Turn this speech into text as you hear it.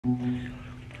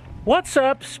What's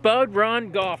up, Spud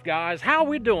Run Golf guys? How are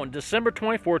we doing? December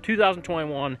 24,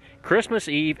 2021, Christmas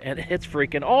Eve, and it's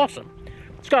freaking awesome.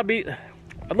 It's got to be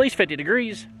at least 50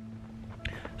 degrees.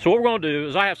 So what we're going to do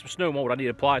is I have some snow mold I need to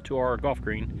apply to our golf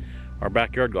green, our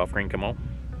backyard golf green, come on.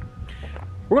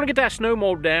 We're going to get that snow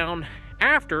mold down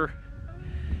after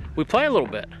we play a little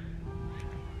bit.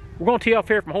 We're going to tee off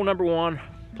here from hole number 1,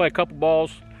 play a couple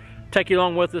balls, take you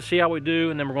along with us, see how we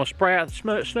do, and then we're going to spray out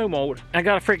the snow mold. I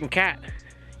got a freaking cat.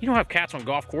 You don't have cats on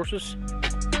golf courses.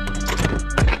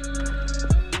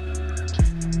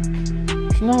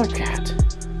 There's another cat.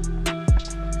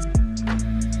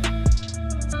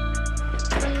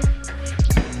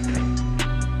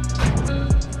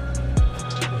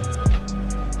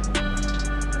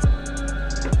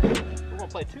 We're gonna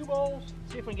play 2 balls,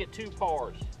 see if we can get 2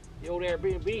 pars. The old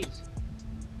Airbnbs.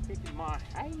 Kicking my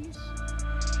ass.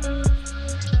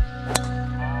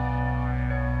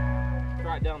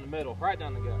 Right down the middle, right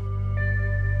down the gut.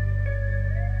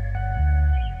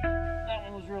 That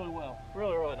one was really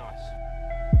really nice.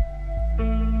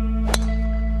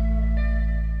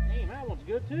 Damn, that one's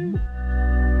good too.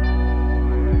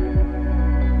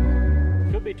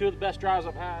 Could be 2 of the best drives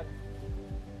I've had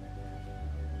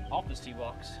off this tee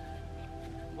box.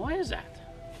 Why is that?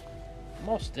 I'm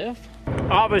all stiff.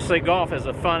 Obviously, golf is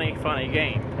a funny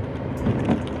game.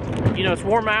 You know, it's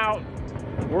warm out.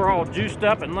 We're all juiced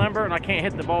up and limber, and I can't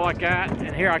hit the ball like that.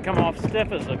 And here I come off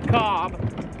stiff as a cob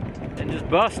and just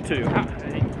bust 2. That's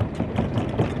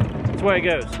the way it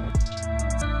goes.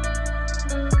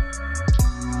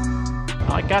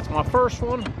 Like, that's my first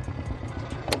one.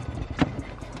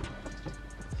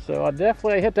 So I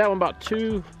definitely hit that one about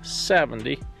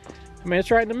 270. I mean,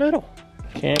 it's right in the middle.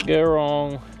 Can't go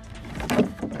wrong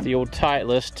with the old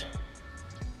Titleist.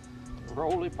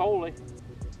 Roly-poly.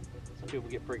 People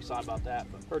get pretty excited about that,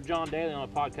 but heard John Daly on a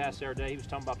podcast the other day. He was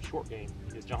talking about the short game.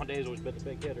 You know, John Daly's always been the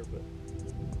big hitter, but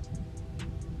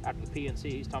after the PNC,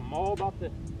 he's talking all about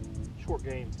the short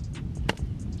game.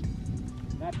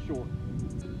 That's short.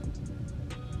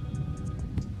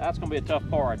 That's gonna be a tough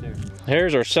par right there.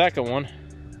 Here's our second one.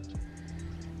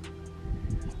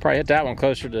 Probably hit that one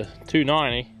closer to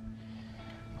 290.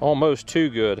 Almost too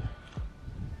good.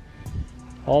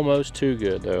 Almost too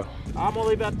good though. I'm gonna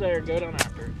leave that there and go down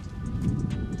after it.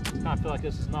 I feel like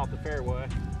this is not the fairway.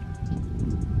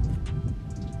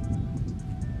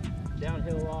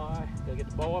 Downhill lie, gotta get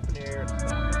the ball up in the air.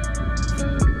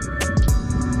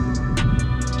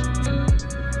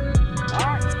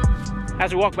 Alright,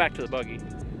 as we walk back to the buggy,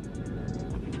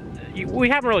 we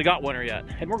haven't really got winter yet,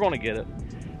 and we're gonna get it.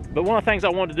 But one of the things I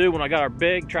wanted to do when I got our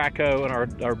big track hoe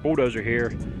and our bulldozer here,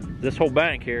 this whole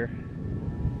bank here,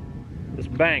 this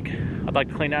bank, I'd like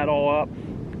to clean that all up,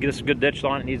 get us a good ditch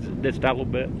line. It needs ditched out a little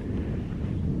bit.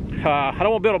 I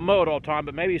don't want to be able to mow it all the time,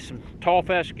 but maybe some tall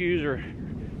fescues or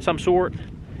some sort.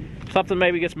 Something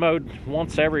maybe gets mowed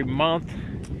once every month.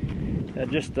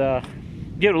 Just give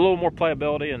it a little more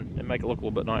playability and make it look a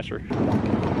little bit nicer.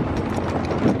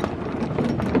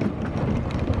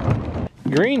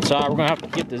 Green side, we're going to have to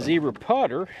get the zebra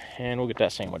putter, and we'll get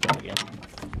that sandwich on again.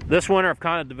 This winter, I've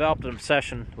kind of developed an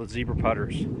obsession with zebra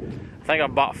putters. I think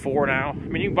I've bought 4 now. I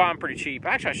mean, you can buy them pretty cheap.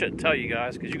 Actually, I shouldn't tell you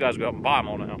guys, because you guys go out and buy them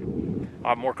all now. I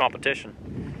have more competition.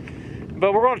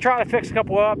 But we're going to try to fix a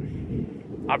couple up.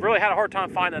 I've really had a hard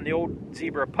time finding the old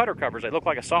zebra putter covers. They look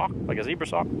like a sock, like a zebra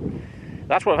sock.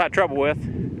 That's what I've had trouble with.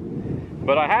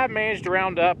 But I have managed to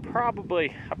round up I've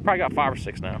probably got 5 or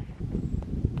 6 now.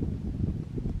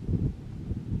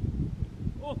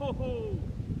 Ooh,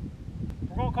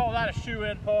 we're going to call that a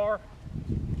shoe-in par.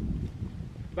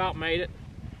 About made it.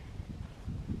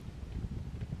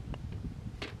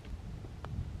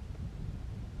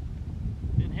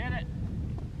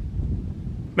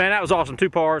 Man, that was awesome. 2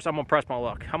 pars. I'm going to press my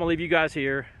luck. I'm going to leave you guys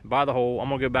here by the hole. I'm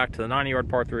going to go back to the 90-yard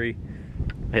par 3.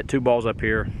 Hit 2 balls up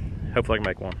here. Hopefully I can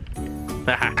make one.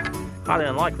 Highly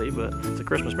unlikely, but it's a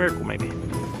Christmas miracle maybe.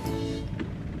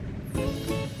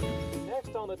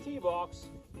 Next on the tee box,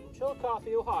 from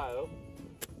Chillicothe, Ohio,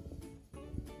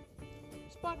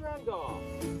 Spud Run Golf.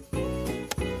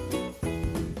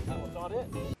 That one's not it.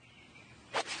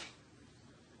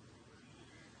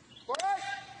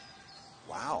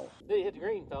 Wow. Did he hit the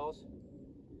green, fellas?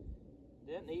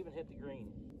 Didn't even hit the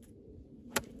green.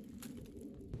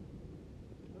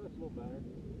 Oh, it's a little better.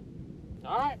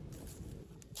 All right.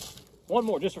 One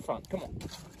more just for fun. Come on.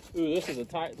 Ooh, this is a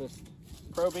Titleist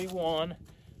Pro V1.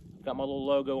 Got my little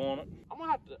logo on it. I'm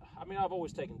gonna have to, I mean, I've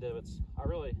always taken divots. I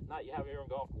really, not you have your own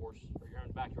golf course or your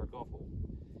own backyard golf hole.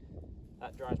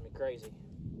 That drives me crazy.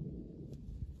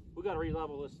 We gotta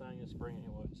re-level this thing in spring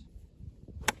anyways.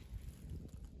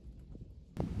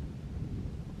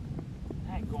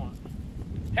 going.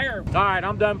 Hair. All right,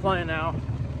 I'm done playing now.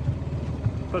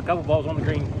 Put a couple balls on the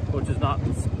green, which is not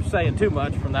saying too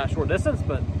much from that short distance,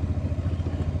 but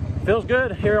feels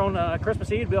good here on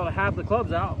Christmas Eve to be able to have the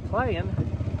clubs out playing.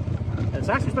 And it's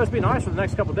actually supposed to be nice for the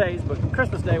next couple of days, but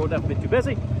Christmas Day will definitely be too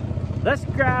busy. Let's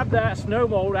grab that snow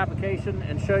mold application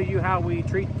and show you how we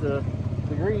treat the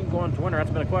green going to winter. That's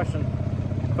been a question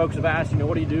folks have asked, you know,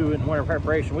 what do you do in winter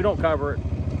preparation? We don't cover it,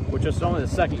 which is only the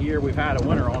second year we've had a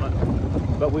winter on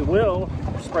it, but we will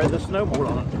spray the snow mold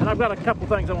on it. And I've got a couple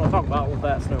things I want to talk about with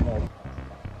that snow mold.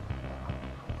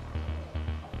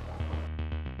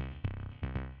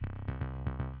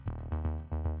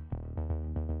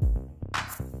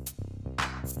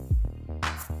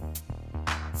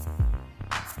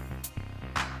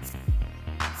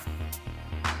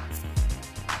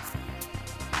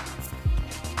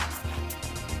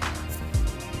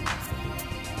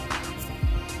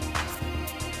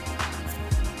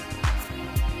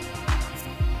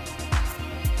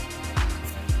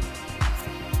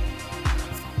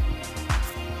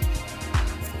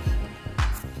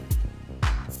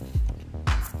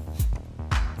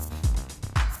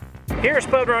 Here at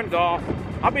Spud Run Golf,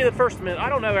 I'll be the first to admit, I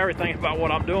don't know everything about what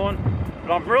I'm doing,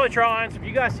 but I'm really trying. So if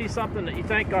you guys see something that you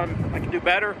think I can do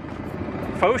better,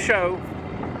 faux show,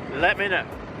 let me know.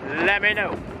 Let me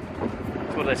know.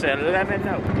 That's what they said, let me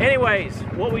know. Anyways,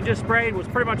 what we just sprayed was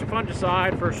pretty much a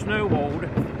fungicide for snow mold.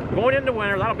 Going into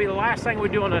winter, that'll be the last thing we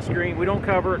do on this green. We don't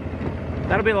cover it.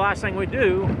 That'll be the last thing we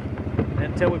do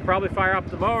until we probably fire up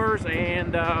the mowers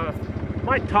and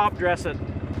might top dress it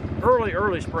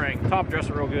early spring. Top dress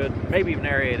it real good, maybe even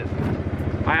aerate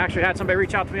it. I actually had somebody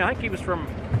reach out to me, I think he was from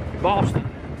Boston,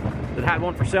 that had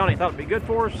one for sale and he thought it'd be good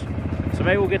for us. So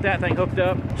maybe we'll get that thing hooked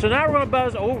up. So now we're gonna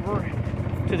buzz over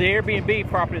to the Airbnb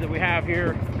property that we have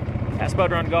here at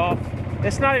Spud Run Golf.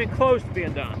 It's not even close to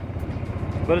being done,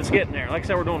 but it's getting there. Like I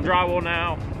said, we're doing drywall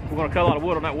now. We're gonna cut a lot of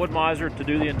wood on that wood miser to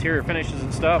do the interior finishes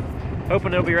and stuff.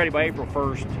 Hoping it'll be ready by April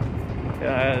 1st.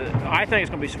 I think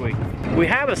it's gonna be sweet. We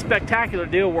have a spectacular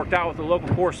deal worked out with the local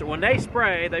course that when they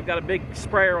spray, they've got a big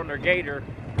sprayer on their gator.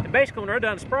 And basically when they're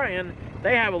done spraying,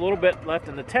 they have a little bit left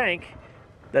in the tank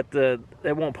that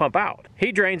it won't pump out.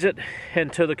 He drains it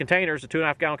into the containers, the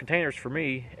 2.5 gallon containers for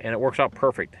me, and it works out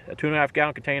perfect. A 2.5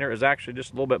 gallon container is actually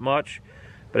just a little bit much,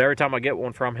 but every time I get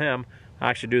one from him, I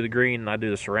actually do the green and I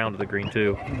do the surround of the green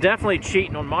too. Definitely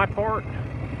cheating on my part,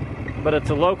 but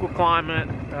it's a local climate,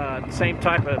 same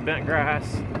type of bent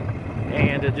grass,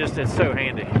 and it's so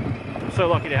handy. I'm so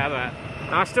lucky to have that.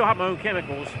 Now, I still have my own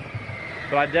chemicals,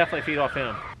 but I definitely feed off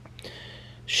him.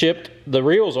 Shipped the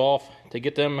reels off to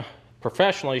get them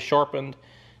professionally sharpened,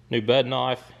 new bed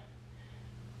knife.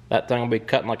 That thing will be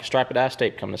cutting like a striped ass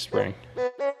tape come this spring.